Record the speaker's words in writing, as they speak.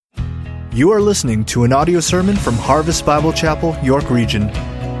You are listening to an audio sermon from Harvest Bible Chapel, York Region.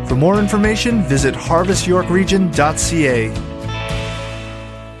 For more information, visit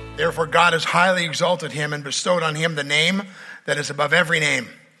harvestyorkregion.ca. Therefore God has highly exalted him and bestowed on him the name that is above every name,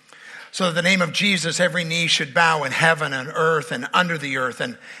 so that the name of Jesus every knee should bow in heaven and earth and under the earth,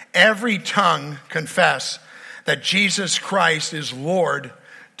 and every tongue confess that Jesus Christ is Lord,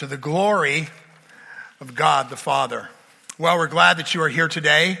 to the glory of God the Father. Well, we're glad that you are here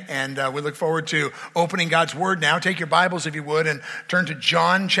today, and we look forward to opening God's Word now. Take your Bibles, if you would, and turn to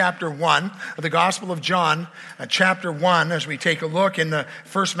John chapter 1, the Gospel of John, chapter 1, as we take a look in the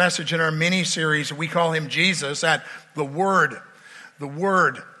first message in our mini-series. We call him Jesus, at the Word,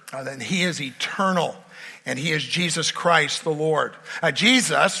 that he is eternal, and he is Jesus Christ the Lord.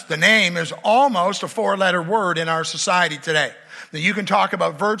 Jesus, the name, is almost a four-letter word in our society today. You can talk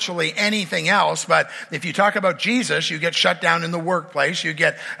about virtually anything else, but if you talk about Jesus, you get shut down in the workplace, you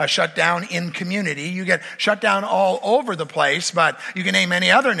get shut down in community, you get shut down all over the place, but you can name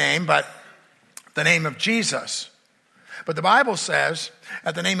any other name but the name of Jesus. But the Bible says,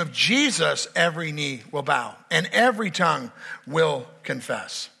 at the name of Jesus, every knee will bow and every tongue will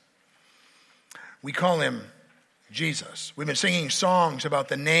confess. We call him Jesus. We've been singing songs about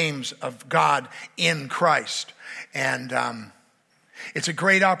the names of God in Christ, and it's a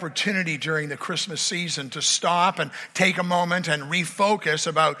great opportunity during the Christmas season to stop and take a moment and refocus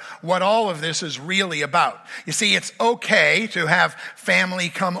about what all of this is really about. You see, it's okay to have family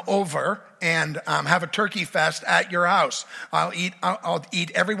come over and have a turkey fest at your house. I'll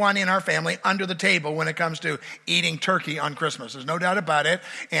eat everyone in our family under the table when it comes to eating turkey on Christmas. There's no doubt about it,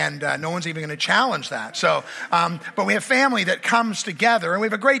 and no one's even going to challenge that. So, but we have family that comes together, and we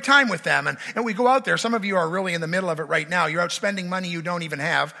have a great time with them, and we go out there. Some of you are really in the middle of it right now. You're out spending money you don't even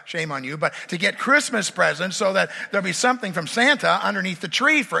have, shame on you, but to get Christmas presents so that there'll be something from Santa underneath the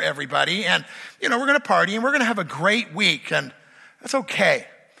tree for everybody, and we're going to party, and we're going to have a great week, and that's okay.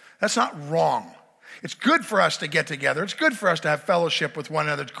 That's not wrong. It's good for us to get together. It's good for us to have fellowship with one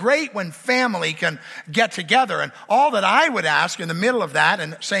another. It's great when family can get together. And all that I would ask in the middle of that,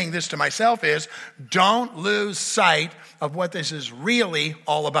 and saying this to myself, is don't lose sight of what this is really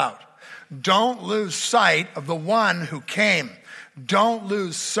all about. Don't lose sight of the one who came. Don't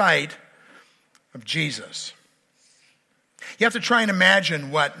lose sight of Jesus. You have to try and imagine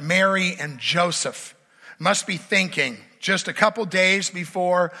what Mary and Joseph must be thinking just a couple days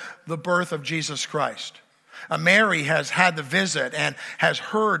before the birth of Jesus Christ. Mary has had the visit and has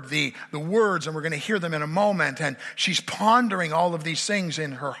heard the words, and we're going to hear them in a moment, and she's pondering all of these things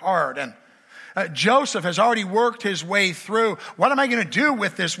in her heart. And Joseph has already worked his way through, what am I going to do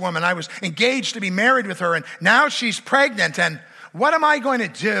with this woman? I was engaged to be married with her, and now she's pregnant, and what am I going to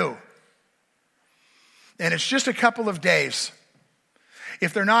do? And it's just a couple of days.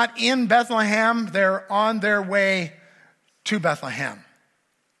 If they're not in Bethlehem, they're on their way to Bethlehem.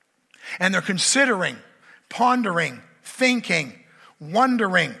 And they're considering, pondering, thinking,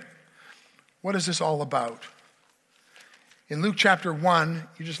 wondering, what is this all about? In Luke chapter 1,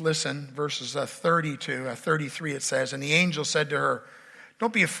 you just listen, verses 30 to 33, it says, "And the angel said to her,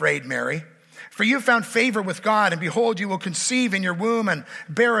 'Don't be afraid, Mary, for you have found favor with God, and behold, you will conceive in your womb and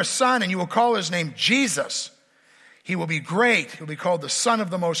bear a son, and you will call his name Jesus. He will be great. He will be called the Son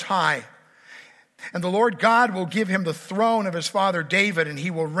of the Most High. And the Lord God will give him the throne of his father David, and he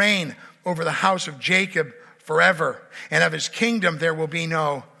will reign over the house of Jacob forever. And of his kingdom there will be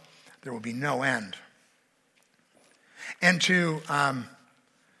no end.'" And to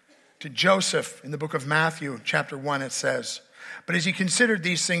Joseph in the book of Matthew, chapter 1, it says, "But as he considered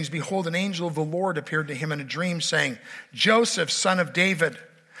these things, behold, an angel of the Lord appeared to him in a dream, saying, 'Joseph, son of David,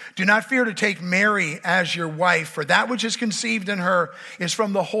 do not fear to take Mary as your wife, for that which is conceived in her is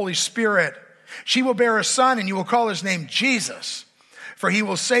from the Holy Spirit. She will bear a son, and you will call his name Jesus, for he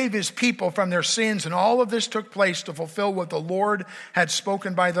will save his people from their sins.' And all of this took place to fulfill what the Lord had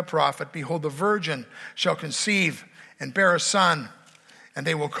spoken by the prophet. 'Behold, the virgin shall conceive and bear a son, and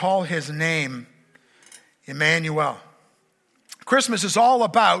they will call his name Emmanuel.'" Christmas is all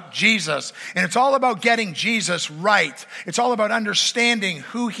about Jesus, and it's all about getting Jesus right. It's all about understanding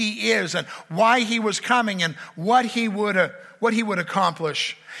who he is and why he was coming and what he would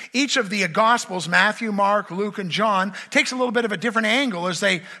accomplish. Each of the Gospels, Matthew, Mark, Luke, and John, takes a little bit of a different angle as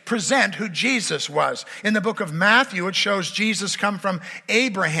they present who Jesus was. In the book of Matthew, it shows Jesus come from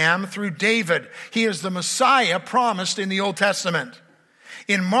Abraham through David. He is the Messiah promised in the Old Testament.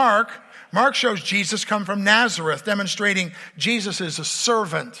 In Mark shows Jesus come from Nazareth, demonstrating Jesus is a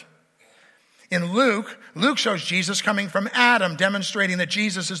servant. In Luke shows Jesus coming from Adam, demonstrating that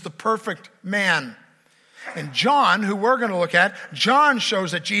Jesus is the perfect man. And John, who we're going to look at, John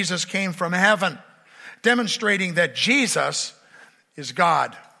shows that Jesus came from heaven, demonstrating that Jesus is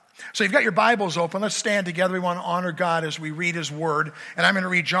God. So you've got your Bibles open. Let's stand together. We want to honor God as we read his word. And I'm going to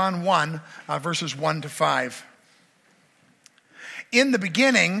read John 1, verses 1 to 5. In the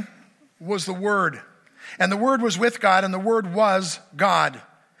beginning was the Word, and the Word was with God, and the Word was God.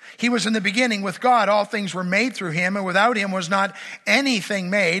 He was in the beginning with God. All things were made through him, and without him was not anything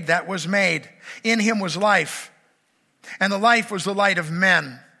made that was made. In him was life, and the life was the light of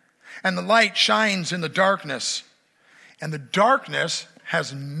men. And the light shines in the darkness, and the darkness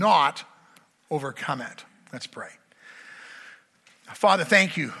has not overcome it. Let's pray. Father,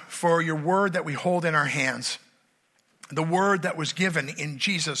 thank you for your word that we hold in our hands, the word that was given in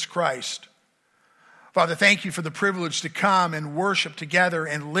Jesus Christ. Father, thank you for the privilege to come and worship together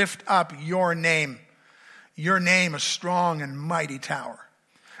and lift up your name a strong and mighty tower.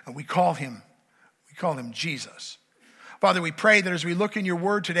 And we call him Jesus. Father, we pray that as we look in your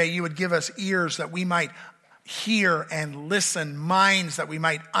word today, you would give us ears that we might hear and listen, minds that we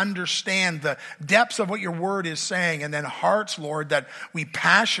might understand the depths of what your word is saying, and then hearts, Lord, that we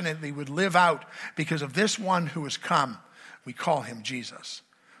passionately would live out because of this one who has come. We call him Jesus.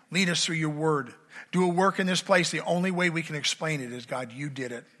 Lead us through your word. Do a work in this place. The only way we can explain it is, God, you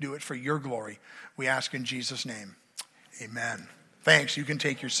did it. Do it for your glory. We ask in Jesus' name. Amen. Thanks. You can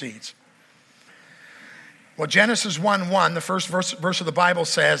take your seats. Well, Genesis 1:1, the first verse of the Bible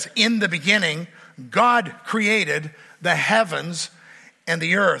says, in the beginning, God created the heavens and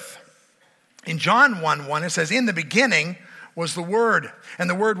the earth. In John 1:1, it says, in the beginning was the Word, and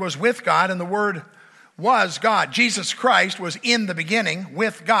the Word was with God, and the Word was God. Jesus Christ was in the beginning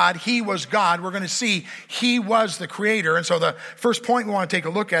with God. He was God. We're going to see he was the creator. And so the first point we want to take a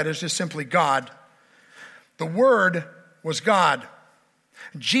look at is just simply God. The Word was God.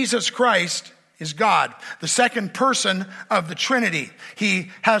 Jesus Christ is God, the second person of the Trinity.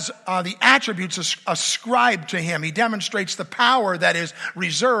 He has the attributes ascribed to him. He demonstrates the power that is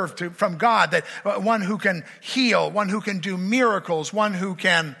reserved from God, that one who can heal, one who can do miracles, one who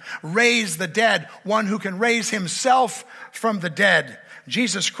can raise the dead, one who can raise himself from the dead.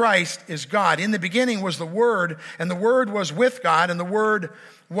 Jesus Christ is God. In the beginning was the Word, and the Word was with God, and the Word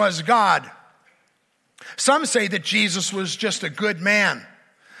was God. Some say that Jesus was just a good man.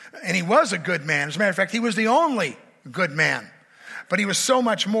 And he was a good man. As a matter of fact, he was the only good man. But he was so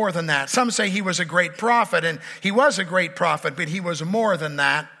much more than that. Some say he was a great prophet, and he was a great prophet, but he was more than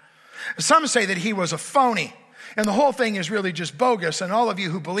that. Some say that he was a phony, and the whole thing is really just bogus. And all of you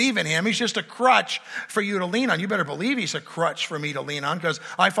who believe in him, he's just a crutch for you to lean on. You better believe he's a crutch for me to lean on, because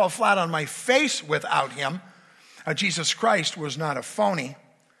I fall flat on my face without him. Jesus Christ was not a phony.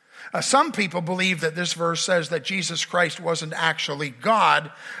 Some people believe that this verse says that Jesus Christ wasn't actually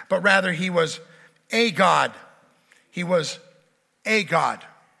God, but rather he was a God. He was a God.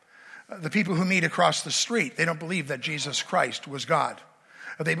 The people who meet across the street, they don't believe that Jesus Christ was God.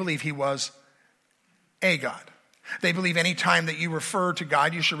 They believe he was a God. They believe any time that you refer to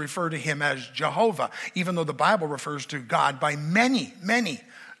God, you should refer to him as Jehovah, even though the Bible refers to God by many, many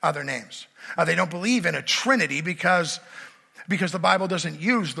other names. They don't believe in a Trinity because the Bible doesn't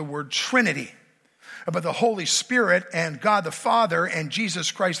use the word Trinity. But the Holy Spirit and God the Father and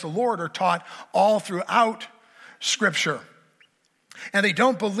Jesus Christ the Lord are taught all throughout Scripture. And they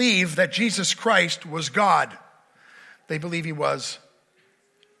don't believe that Jesus Christ was God. They believe he was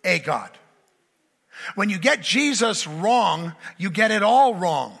a God. When you get Jesus wrong, you get it all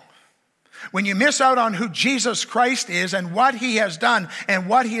wrong. When you miss out on who Jesus Christ is and what he has done and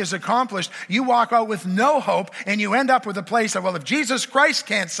what he has accomplished, you walk out with no hope, and you end up with a place of, well, if Jesus Christ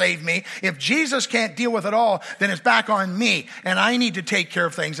can't save me, if Jesus can't deal with it all, then it's back on me, and I need to take care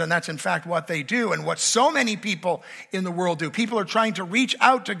of things. And that's in fact what they do, and what so many people in the world do. People are trying to reach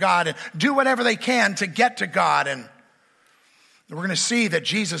out to God and do whatever they can to get to God. And we're going to see that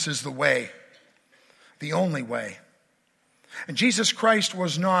Jesus is the way, the only way. And Jesus Christ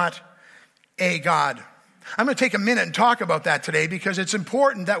was not a God. I'm going to take a minute and talk about that today, because it's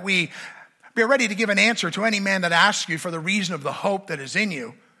important that we be ready to give an answer to any man that asks you for the reason of the hope that is in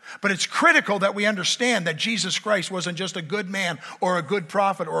you. But it's critical that we understand that Jesus Christ wasn't just a good man or a good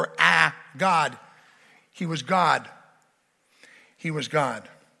prophet or a God. He was God. He was God.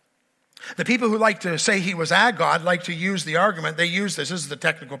 The people who like to say he was a God like to use the argument. They use this is the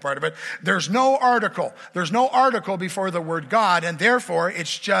technical part of it. There's no article. There's no article before the word God, and therefore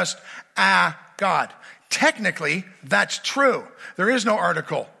it's just a God. Technically, that's true. There is no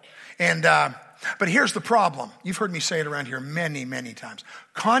article. And but here's the problem. You've heard me say it around here many, many times.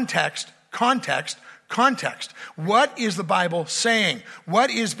 Context, context, context. What is the Bible saying? What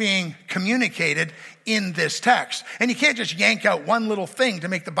is being communicated in this text. And you can't just yank out one little thing to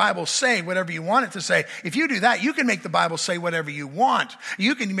make the Bible say whatever you want it to say. If you do that, you can make the Bible say whatever you want.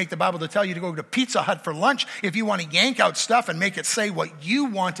 You can make the Bible to tell you to go to Pizza Hut for lunch if you want to yank out stuff and make it say what you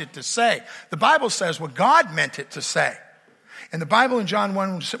want it to say. The Bible says what God meant it to say. And the Bible in John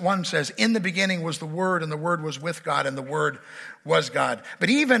 1 says, in the beginning was the Word, and the Word was with God, and the Word was God. But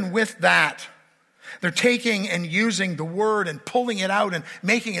even with that, they're taking and using the Word and pulling it out and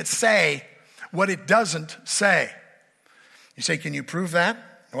making it say what it doesn't say. You say, can you prove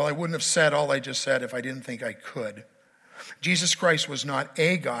that? Well, I wouldn't have said all I just said if I didn't think I could. Jesus Christ was not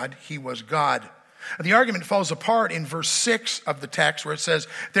a God, he was God. The argument falls apart in verse 6 of the text where it says,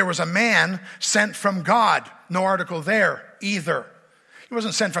 there was a man sent from God. No article there either. He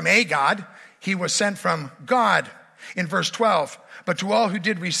wasn't sent from a God, he was sent from God. In verse 12, but to all who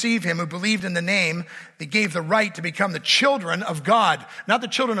did receive him, who believed in the name, they gave the right to become the children of God. Not the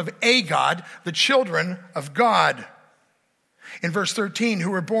children of a God, the children of God. In verse 13,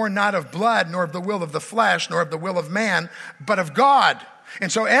 who were born not of blood, nor of the will of the flesh, nor of the will of man, but of God.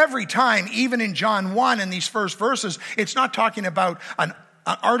 And so every time, even in John 1, in these first verses, it's not talking about an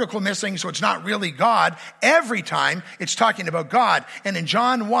article missing, so it's not really God. Every time, it's talking about God. And in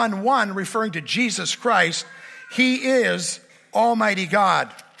John 1:1, referring to Jesus Christ, he is Almighty God.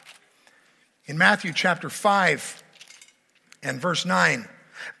 In Matthew chapter 5 and verse 9,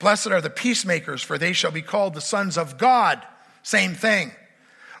 blessed are the peacemakers, for they shall be called the sons of God. Same thing.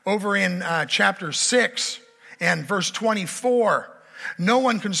 Over in chapter 6 and verse 24, no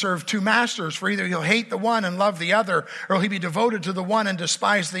one can serve two masters, for either he'll hate the one and love the other, or he'll be devoted to the one and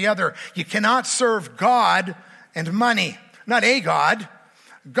despise the other. You cannot serve God and money. Not a God,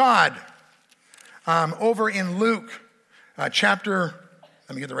 God. Over in Luke chapter,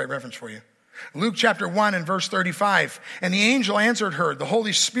 let me get the right reference for you. Luke chapter 1 and verse 35. And the angel answered her, the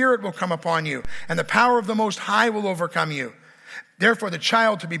Holy Spirit will come upon you, and the power of the Most High will overcome you. Therefore the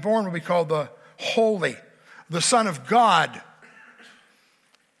child to be born will be called the Holy, the Son of God.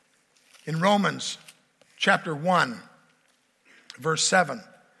 In Romans chapter 1, verse 7.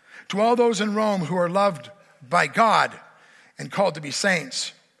 To all those in Rome who are loved by God and called to be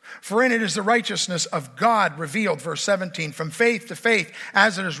saints. For in it is the righteousness of God revealed, verse 17, from faith to faith,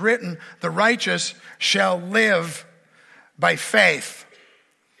 as it is written, the righteous shall live by faith.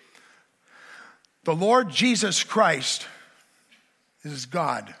 The Lord Jesus Christ is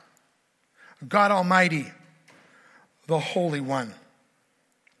God, God Almighty, the Holy One.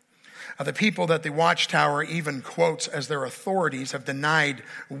 The people that the Watchtower even quotes as their authorities have denied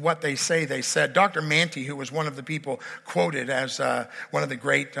what they say they said. Dr. Manti, who was one of the people quoted as one of the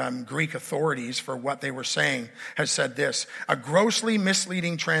great Greek authorities for what they were saying, has said this: a grossly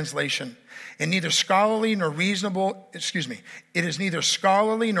misleading translation. It is neither scholarly nor reasonable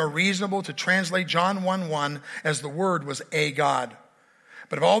to translate John 1:1 as the Word was a God.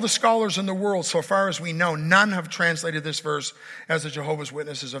 But of all the scholars in the world, so far as we know, none have translated this verse as the Jehovah's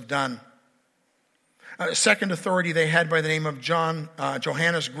Witnesses have done. A second authority they had by the name of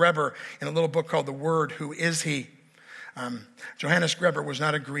Johannes Greber in a little book called The Word, Who Is He? Johannes Greber was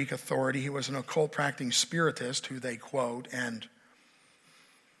not a Greek authority. He was an occult practicing spiritist who they quote. And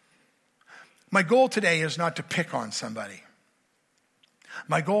my goal today is not to pick on somebody.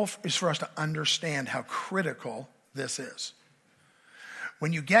 My goal is for us to understand how critical this is.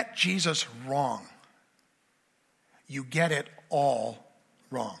 When you get Jesus wrong, you get it all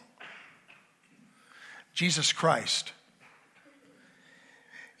wrong. Jesus Christ,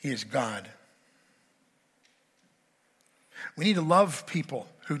 he is God. We need to love people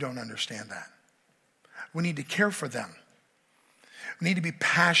who don't understand that. We need to care for them. We need to be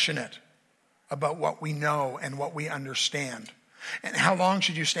passionate about what we know and what we understand. And how long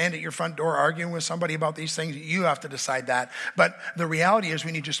should you stand at your front door arguing with somebody about these things? You have to decide that. But the reality is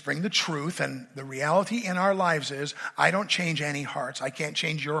we need to just bring the truth. And the reality in our lives is I don't change any hearts. I can't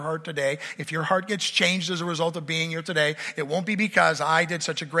change your heart today. If your heart gets changed as a result of being here today, it won't be because I did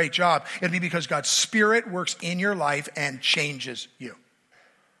such a great job. It'll be because God's Spirit works in your life and changes you.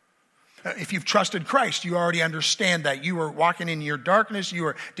 If you've trusted Christ, you already understand that. You were walking in your darkness,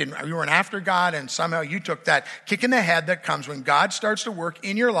 you weren't after God, and somehow you took that kick in the head that comes when God starts to work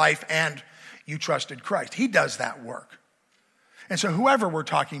in your life and you trusted Christ. He does that work. And so whoever we're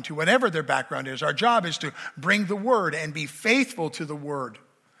talking to, whatever their background is, our job is to bring the Word and be faithful to the Word.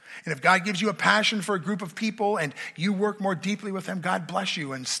 And if God gives you a passion for a group of people and you work more deeply with them, God bless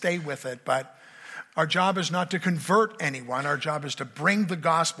you and stay with it. But our job is not to convert anyone. Our job is to bring the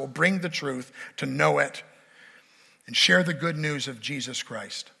gospel, bring the truth, to know it, and share the good news of Jesus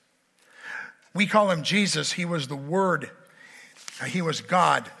Christ. We call him Jesus. He was the Word. He was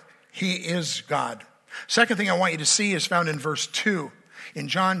God. He is God. Second thing I want you to see is found in verse 2. In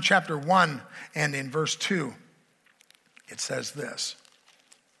John chapter 1 and in verse 2, it says this.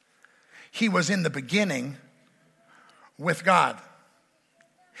 He was in the beginning with God.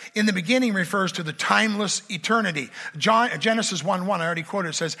 In the beginning refers to the timeless eternity. Genesis 1:1, I already quoted,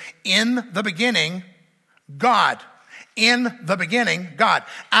 it says, in the beginning, God. In the beginning, God.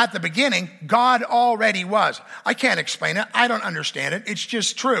 At the beginning, God already was. I can't explain it. I don't understand it. It's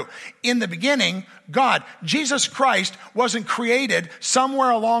just true. In the beginning, God. Jesus Christ wasn't created somewhere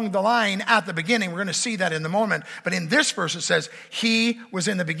along the line at the beginning. We're going to see that in a moment. But in this verse, it says, he was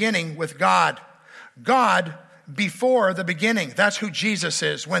in the beginning with God. God before the beginning. That's who Jesus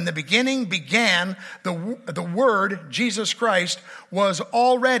is. When the beginning began, the Word, Jesus Christ, was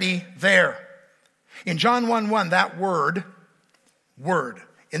already there. In John 1:1, that word,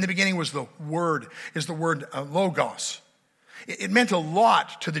 in the beginning was the Word, is the word logos. It meant a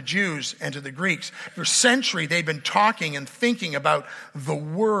lot to the Jews and to the Greeks. For centuries, they've been talking and thinking about the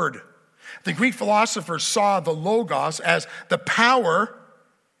Word. The Greek philosophers saw the logos as the power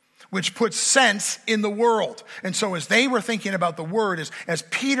which puts sense in the world. And so as they were thinking about the Word, as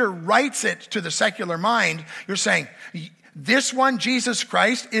Peter writes it to the secular mind, you're saying, this one, Jesus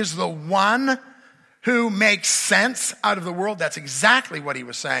Christ, is the one who makes sense out of the world. That's exactly what he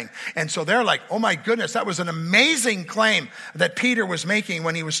was saying. And so they're like, oh my goodness, that was an amazing claim that Peter was making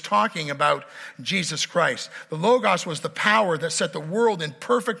when he was talking about Jesus Christ. The Logos was the power that set the world in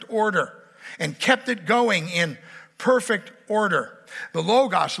perfect order and kept it going in perfect order. The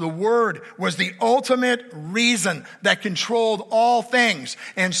Logos, the Word, was the ultimate reason that controlled all things.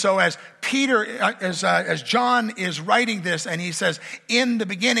 And so as John is writing this, and he says, in the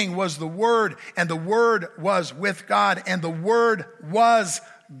beginning was the Word, and the Word was with God, and the Word was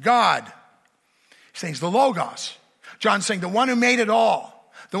God. He's saying the Logos. John's saying the one who made it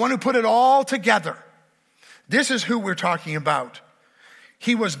all, the one who put it all together. This is who we're talking about.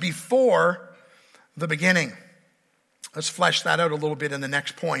 He was before the beginning. Let's flesh that out a little bit in the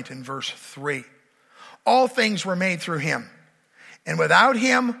next point in verse 3. All things were made through him, and without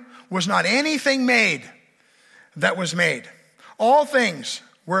him was not anything made that was made. All things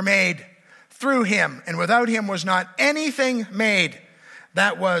were made through him, and without him was not anything made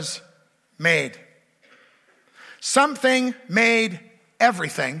that was made. Something made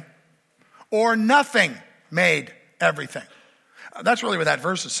everything, or nothing made everything. That's really what that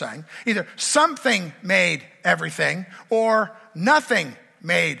verse is saying. Either something made everything or nothing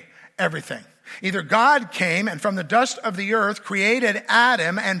made everything. Either God came and from the dust of the earth created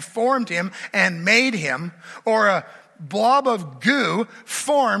Adam and formed him and made him, or a blob of goo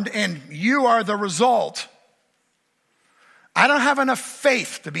formed and you are the result. I don't have enough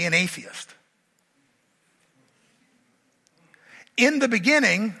faith to be an atheist. In the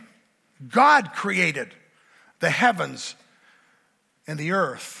beginning, God created the heavens and the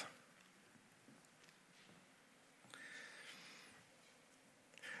earth.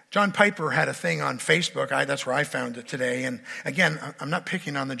 John Piper had a thing on Facebook. That's where I found it today. And again, I'm not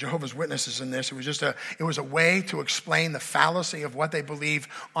picking on the Jehovah's Witnesses in this. It was a way to explain the fallacy of what they believe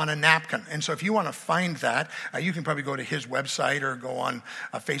on a napkin. And so if you want to find that, you can probably go to his website or go on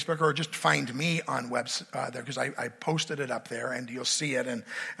Facebook, or just find me on there, because I posted it up there and you'll see it. And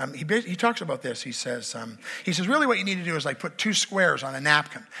he talks about this. He says really what you need to do is like put two squares on a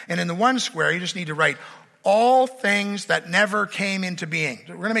napkin. And in the one square, you just need to write all things that never came into being.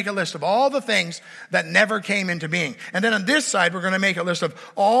 So we're going to make a list of all the things that never came into being. And then on this side, we're going to make a list of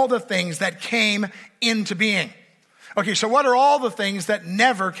all the things that came into being. Okay, so what are all the things that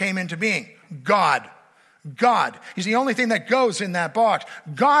never came into being? God. God. He's the only thing that goes in that box.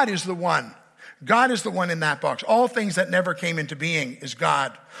 God is the one. God is the one in that box. All things that never came into being is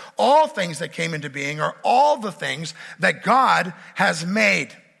God. All things that came into being are all the things that God has made.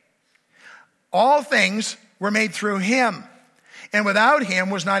 All things were made through him, and without him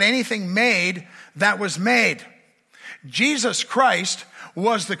was not anything made that was made. Jesus Christ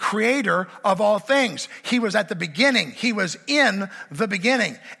was the creator of all things. He was at the beginning. He was in the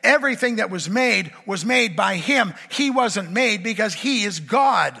beginning. Everything that was made by him. He wasn't made because he is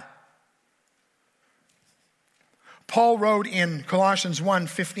God. Paul wrote in Colossians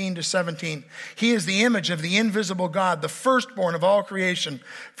 1:15-17, he is the image of the invisible God, the firstborn of all creation.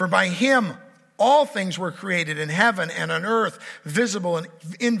 For by him all things were created in heaven and on earth, visible and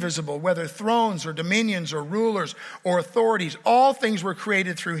invisible, whether thrones or dominions or rulers or authorities. All things were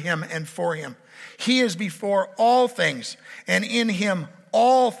created through him and for him. He is before all things, and in him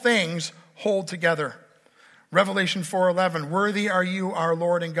all things hold together. Revelation 4:11, worthy are you, our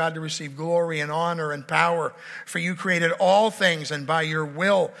Lord and God, to receive glory and honor and power, for you created all things, and by your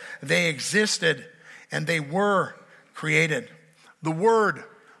will they existed and they were created. The Word,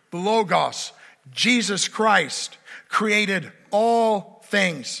 the Logos, Jesus Christ, created all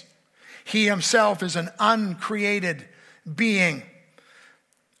things. He himself is an uncreated being.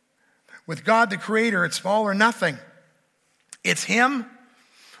 With God the Creator, it's all or nothing. It's him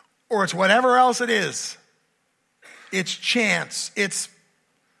or it's whatever else it is. It's chance. It's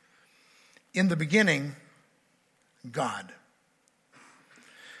in the beginning, God.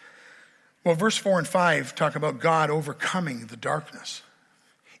 Well, verse 4 and 5 talk about God overcoming the darkness.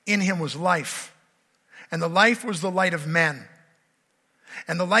 In him was life, and the life was the light of men.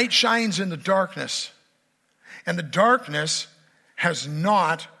 And the light shines in the darkness, and the darkness has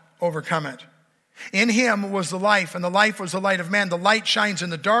not overcome it. In him was the life, and the life was the light of men. The light shines in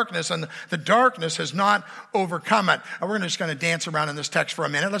the darkness, and the darkness has not overcome it. And we're just going to dance around in this text for a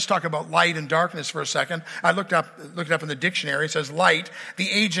minute. Let's talk about light and darkness for a second. I looked it up in the dictionary. It says light, the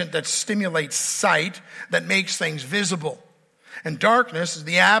agent that stimulates sight, that makes things visible. And darkness is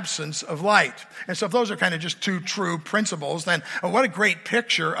the absence of light. And so if those are kind of just two true principles, then what a great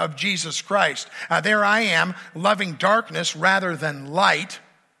picture of Jesus Christ. There I am, loving darkness rather than light.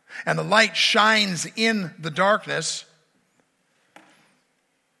 And the light shines in the darkness.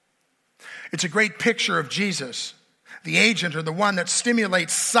 It's a great picture of Jesus, the agent or the one that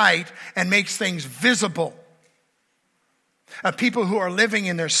stimulates sight and makes things visible. People who are living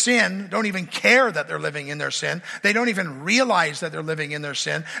in their sin don't even care that they're living in their sin. They don't even realize that they're living in their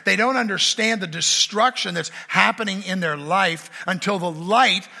sin. They don't understand the destruction that's happening in their life until the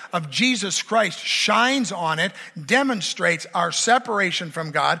light of Jesus Christ shines on it, demonstrates our separation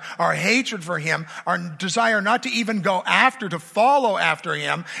from God, our hatred for him, our desire not to even go after, to follow after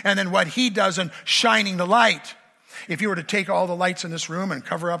him, and then what he does in shining the light. If you were to take all the lights in this room and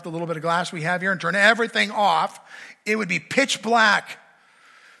cover up the little bit of glass we have here and turn everything off, it would be pitch black.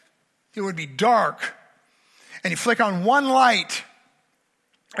 It would be dark. And you flick on one light,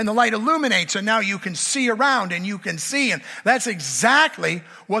 and the light illuminates, and now you can see around, and you can see. And that's exactly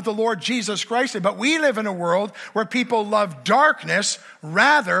what the Lord Jesus Christ did. But we live in a world where people love darkness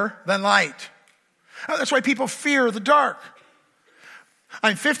rather than light. That's why people fear the dark.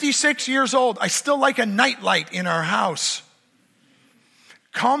 I'm 56 years old. I still like a nightlight in our house.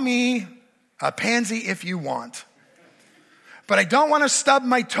 Call me a pansy if you want. But I don't want to stub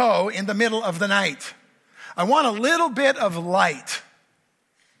my toe in the middle of the night. I want a little bit of light.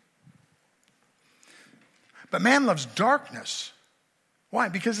 But man loves darkness. Why?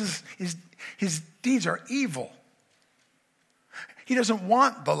 Because his deeds are evil. He doesn't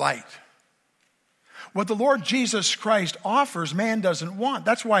want the light. What the Lord Jesus Christ offers, man doesn't want.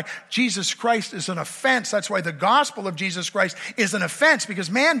 That's why Jesus Christ is an offense. That's why the gospel of Jesus Christ is an offense,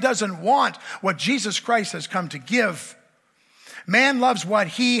 because man doesn't want what Jesus Christ has come to give. Man loves what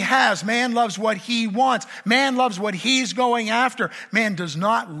he has. Man loves what he wants. Man loves what he's going after. Man does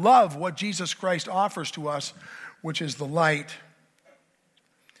not love what Jesus Christ offers to us, which is the light. It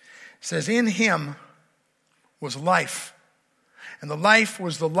says, in him was life, and the life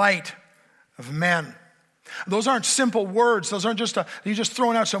was the light of men. Those aren't simple words. Those aren't just, you're just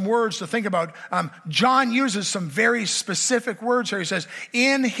throwing out some words to think about. John uses some very specific words here. He says,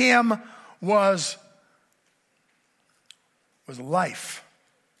 in him was life.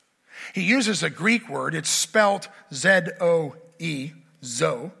 He uses a Greek word. It's spelt Z-O-E,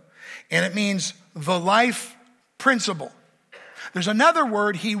 zo, and it means the life principle. There's another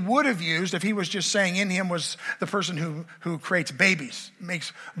word he would have used if he was just saying in him was the person who creates babies,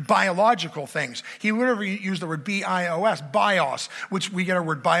 makes biological things. He would have used the word B-I-O-S, bios, which we get our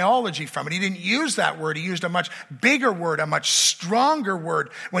word biology from. But he didn't use that word. He used a much bigger word, a much stronger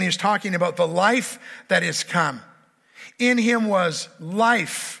word when he was talking about the life that is come. In him was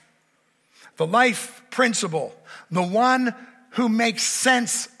life, the life principle, the one who makes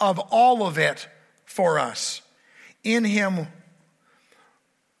sense of all of it for us. In him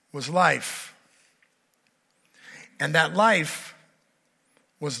was life. And that life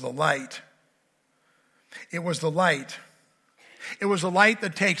was the light. It was the light. It was the light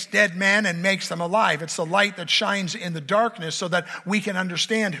that takes dead men and makes them alive. It's the light that shines in the darkness so that we can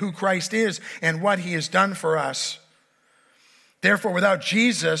understand who Christ is and what he has done for us. Therefore, without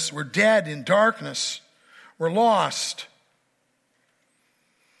Jesus, we're dead in darkness. We're lost.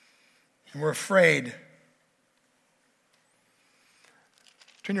 And we're afraid.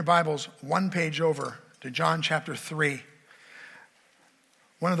 Turn your Bibles one page over to John chapter 3.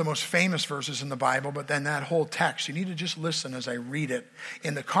 One of the most famous verses in the Bible, but then that whole text, you need to just listen as I read it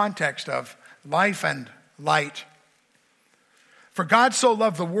in the context of life and light. For God so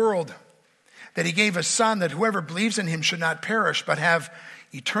loved the world that he gave his son, that whoever believes in him should not perish but have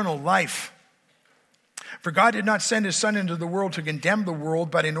eternal life. For God did not send his Son into the world to condemn the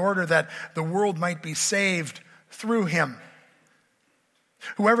world, but in order that the world might be saved through him.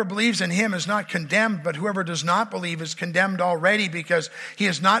 Whoever believes in him is not condemned, but whoever does not believe is condemned already, because he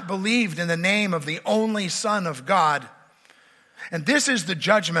has not believed in the name of the only Son of God. And this is the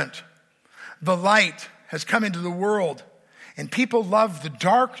judgment. The light has come into the world, and people loved the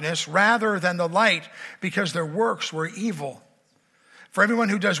darkness rather than the light, because their works were evil. For everyone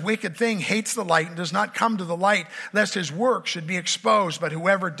who does wicked things hates the light and does not come to the light, lest his work should be exposed. But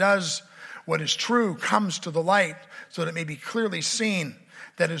whoever does what is true comes to the light, so that it may be clearly seen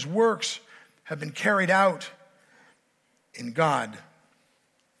that his works have been carried out in God.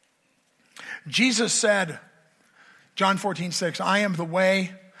 Jesus said, John 14:6, I am the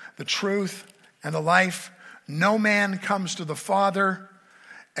way, the truth, and the life. No man comes to the Father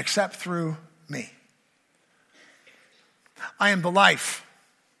except through me. I am the life,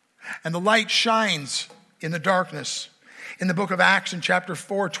 and the light shines in the darkness. In the book of Acts in chapter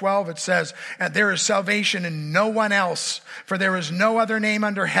 4:12, it says, and there is salvation in no one else, for there is no other name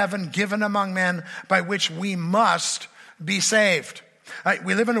under heaven given among men by which we must be saved.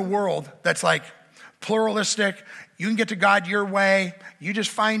 We live in a world that's like pluralistic. You can get to God your way. You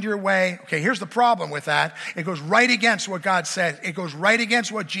just find your way. Okay, here's the problem with that. It goes right against what God said. It goes right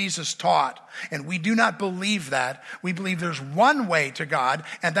against what Jesus taught. And we do not believe that. We believe there's one way to God,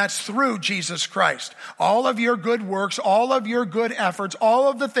 and that's through Jesus Christ. All of your good works, all of your good efforts, all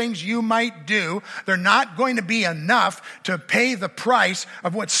of the things you might do, they're not going to be enough to pay the price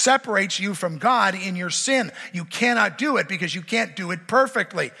of what separates you from God in your sin. You cannot do it because you can't do it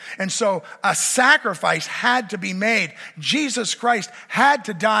perfectly. And so a sacrifice had to be made. Jesus Christ had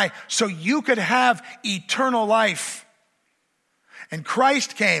to die so you could have eternal life. And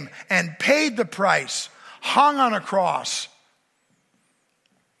Christ came and paid the price, hung on a cross,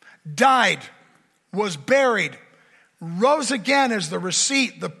 died, was buried, rose again as the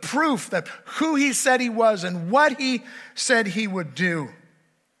receipt, the proof that who he said he was and what he said he would do.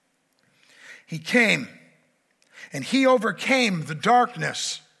 He came and he overcame the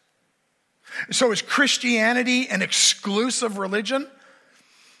darkness. So is Christianity an exclusive religion?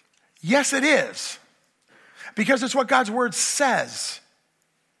 Yes, it is. Because it's what God's word says.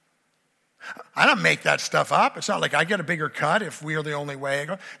 I don't make that stuff up. It's not like I get a bigger cut if we are the only way.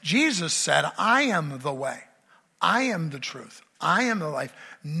 Jesus said, I am the way. I am the truth. I am the life.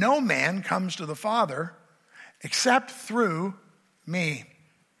 No man comes to the Father except through me.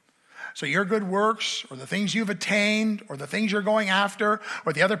 So your good works, or the things you've attained, or the things you're going after,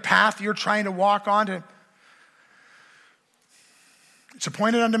 or the other path you're trying to walk on, it's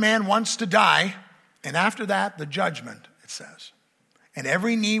appointed unto man once to die, and after that, the judgment, it says. And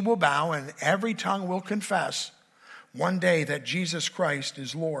every knee will bow, and every tongue will confess one day that Jesus Christ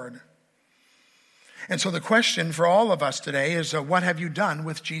is Lord. And so the question for all of us today is, what have you done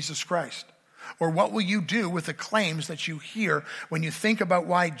with Jesus Christ? Or what will you do with the claims that you hear when you think about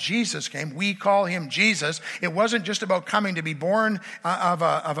why Jesus came? We call him Jesus. It wasn't just about coming to be born of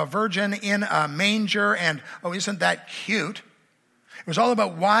a virgin in a manger and, oh, isn't that cute? It was all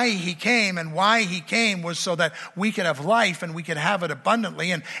about why he came, and why he came was so that we could have life and we could have it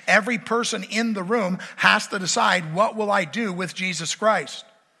abundantly. And every person in the room has to decide, what will I do with Jesus Christ?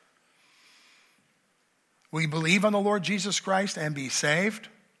 Will you believe on the Lord Jesus Christ and be saved?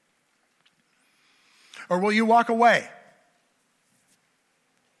 Or will you walk away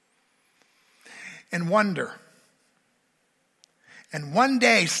and wonder and one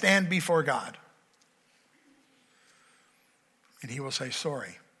day stand before God? And he will say,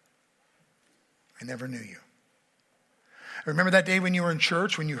 sorry, I never knew you. Remember that day when you were in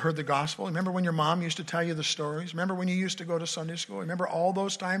church, when you heard the gospel? Remember when your mom used to tell you the stories? Remember when you used to go to Sunday school? Remember all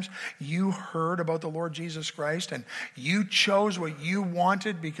those times you heard about the Lord Jesus Christ and you chose what you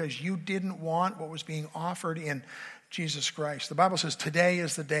wanted because you didn't want what was being offered in Jesus Christ? The Bible says today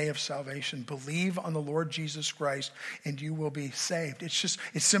is the day of salvation. Believe on the Lord Jesus Christ and you will be saved. It's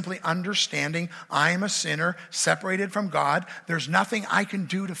simply understanding I am a sinner separated from God. There's nothing I can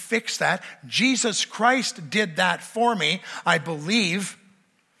do to fix that. Jesus Christ did that for me. I believe,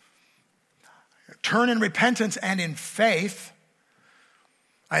 turn in repentance and in faith.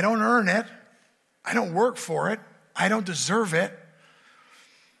 I don't earn it. I don't work for it. I don't deserve it.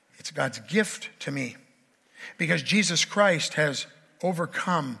 It's God's gift to me. Because Jesus Christ has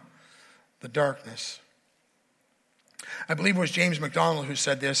overcome the darkness. I believe it was James MacDonald who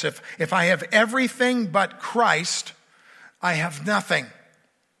said this, if I have everything but Christ, I have nothing.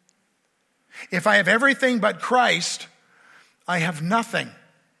 If I have everything but Christ, I have nothing.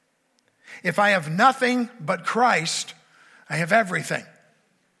 If I have nothing but Christ, I have everything.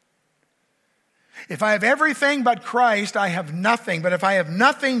 If I have everything but Christ, I have nothing. But if I have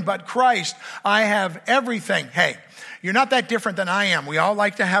nothing but Christ, I have everything. Hey, you're not that different than I am. We all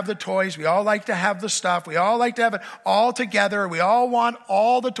like to have the toys. We all like to have the stuff. We all like to have it all together. We all want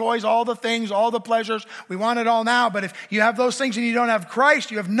all the toys, all the things, all the pleasures. We want it all now. But if you have those things and you don't have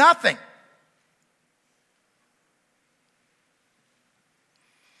Christ, you have nothing.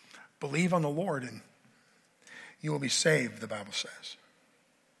 Believe on the Lord and you will be saved, the Bible says.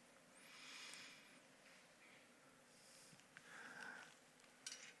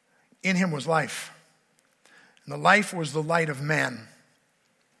 In him was life, and the life was the light of men.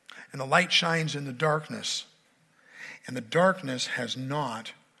 And the light shines in the darkness, and the darkness has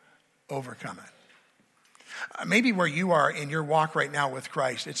not overcome it. Maybe where you are in your walk right now with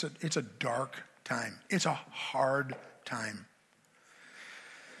Christ, it's a dark time. It's a hard time.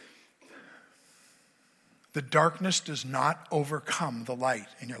 The darkness does not overcome the light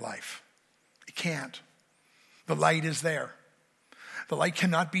in your life. It can't. The light is there. The light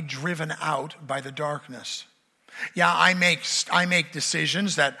cannot be driven out by the darkness. Yeah, I make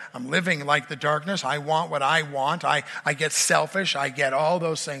decisions that I'm living like the darkness. I want what I want. I get selfish. I get all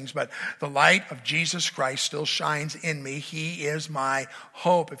those things. But the light of Jesus Christ still shines in me. He is my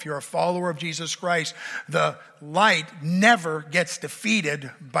hope. If you're a follower of Jesus Christ, the light never gets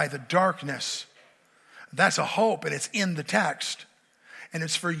defeated by the darkness. That's a hope, and it's in the text. And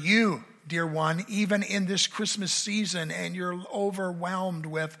it's for you, dear one, even in this Christmas season, and you're overwhelmed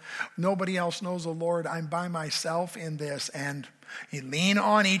with nobody else knows the Lord. I'm by myself in this. And you lean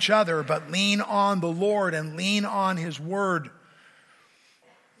on each other, but lean on the Lord and lean on his word.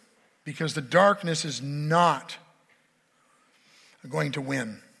 Because the darkness is not going to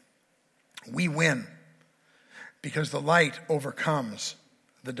win. We win because the light overcomes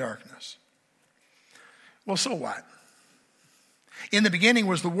the darkness. Well, so what? In the beginning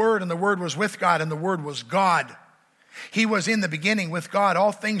was the Word, and the Word was with God, and the Word was God. He was in the beginning with God.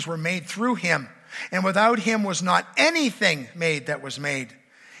 All things were made through him, and without him was not anything made that was made.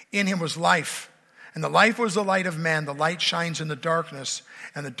 In him was life, and the life was the light of man. The light shines in the darkness,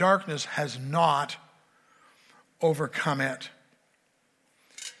 and the darkness has not overcome it.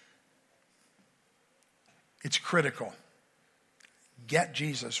 It's critical. Get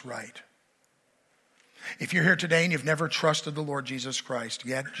Jesus right. If you're here today and you've never trusted the Lord Jesus Christ,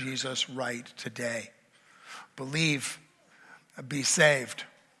 get Jesus right today. Believe, be saved.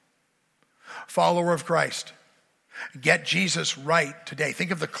 Follower of Christ, get Jesus right today. Think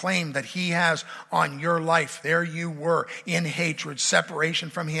of the claim that he has on your life. There you were in hatred,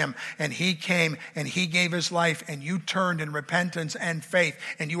 separation from him, and he came and he gave his life, and you turned in repentance and faith,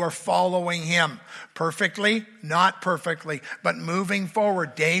 and you are following him perfectly, not perfectly, but moving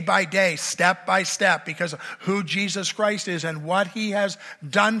forward day by day, step by step, because of who Jesus Christ is and what he has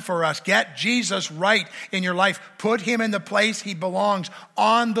done for us. Get Jesus right in your life. Put him in the place he belongs,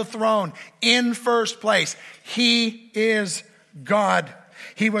 on the throne, in first place. He is God.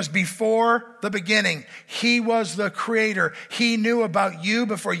 He was before the beginning. He was the creator. He knew about you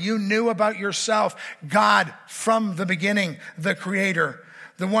before you knew about yourself. God from the beginning, the creator,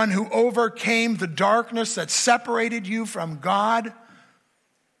 the one who overcame the darkness that separated you from God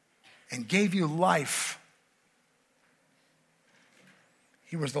and gave you life.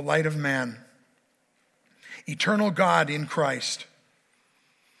 He was the light of man. Eternal God in Christ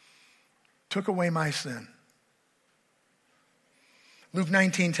took away my sin. Luke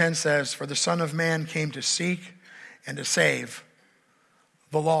 19:10 says, "For the Son of Man came to seek and to save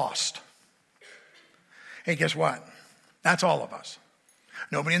the lost." Hey, guess what? That's all of us.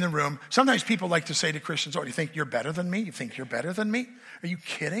 Nobody in the room. Sometimes people like to say to Christians, "Oh, do you think you're better than me? You think you're better than me? Are you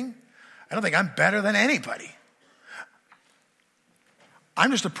kidding? I don't think I'm better than anybody.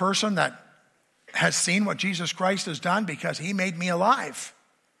 I'm just a person that has seen what Jesus Christ has done because he made me alive.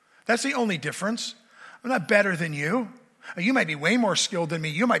 That's the only difference. I'm not better than you. You might be way more skilled than me.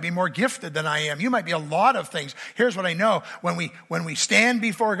 You might be more gifted than I am. You might be a lot of things. Here's what I know. When we stand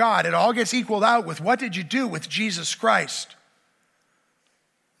before God, it all gets equaled out with what did you do with Jesus Christ?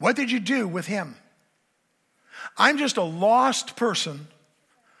 What did you do with him? I'm just a lost person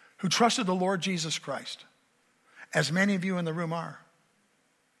who trusted the Lord Jesus Christ, as many of you in the room are.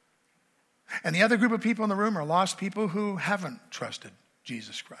 And the other group of people in the room are lost people who haven't trusted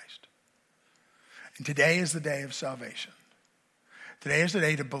Jesus Christ. And today is the day of salvation. Today is the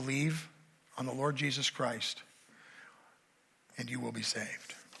day to believe on the Lord Jesus Christ, and you will be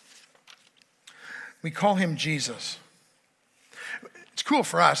saved. We call him Jesus. It's cool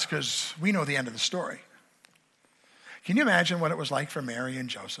for us because we know the end of the story. Can you imagine what it was like for Mary and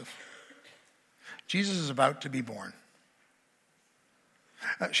Joseph? Jesus is about to be born.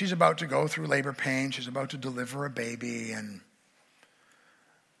 She's about to go through labor pain. She's about to deliver a baby. And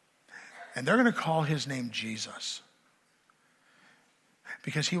they're going to call his name Jesus,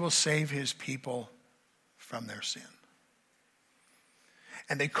 because he will save his people from their sin.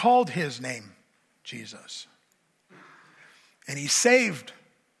 And they called his name Jesus. And he saved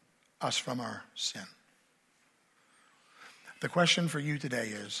us from our sin. The question for you today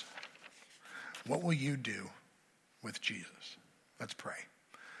is, what will you do with Jesus? Let's pray.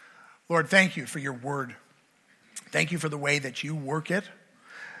 Lord, thank you for your word. Thank you for the way that you work it.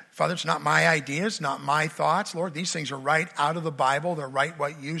 Father, it's not my ideas, not my thoughts. Lord, these things are right out of the Bible. They're right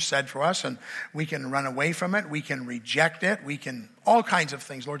what you said for us, and we can run away from it. We can reject it. We can, all kinds of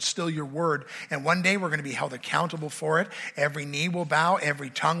things. Lord, still your word. And one day we're going to be held accountable for it. Every knee will bow. Every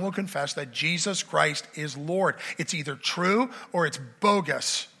tongue will confess that Jesus Christ is Lord. It's either true or it's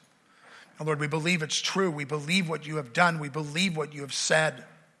bogus. And Lord, we believe it's true. We believe what you have done. We believe what you have said.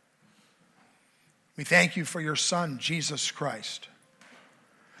 We thank you for your Son, Jesus Christ.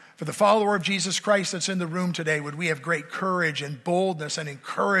 For the follower of Jesus Christ that's in the room today, would we have great courage and boldness and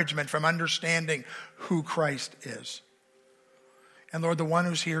encouragement from understanding who Christ is. And Lord, the one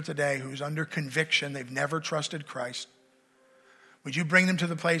who's here today, who's under conviction, they've never trusted Christ, would you bring them to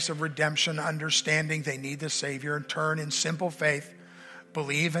the place of redemption, understanding they need the Savior, and turn in simple faith,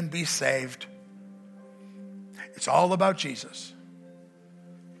 believe and be saved. It's all about Jesus.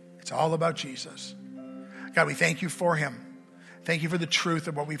 It's all about Jesus. God, we thank you for him. Thank you for the truth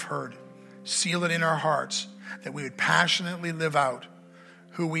of what we've heard. Seal it in our hearts that we would passionately live out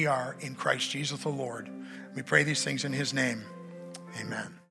who we are in Christ Jesus the Lord. We pray these things in his name. Amen.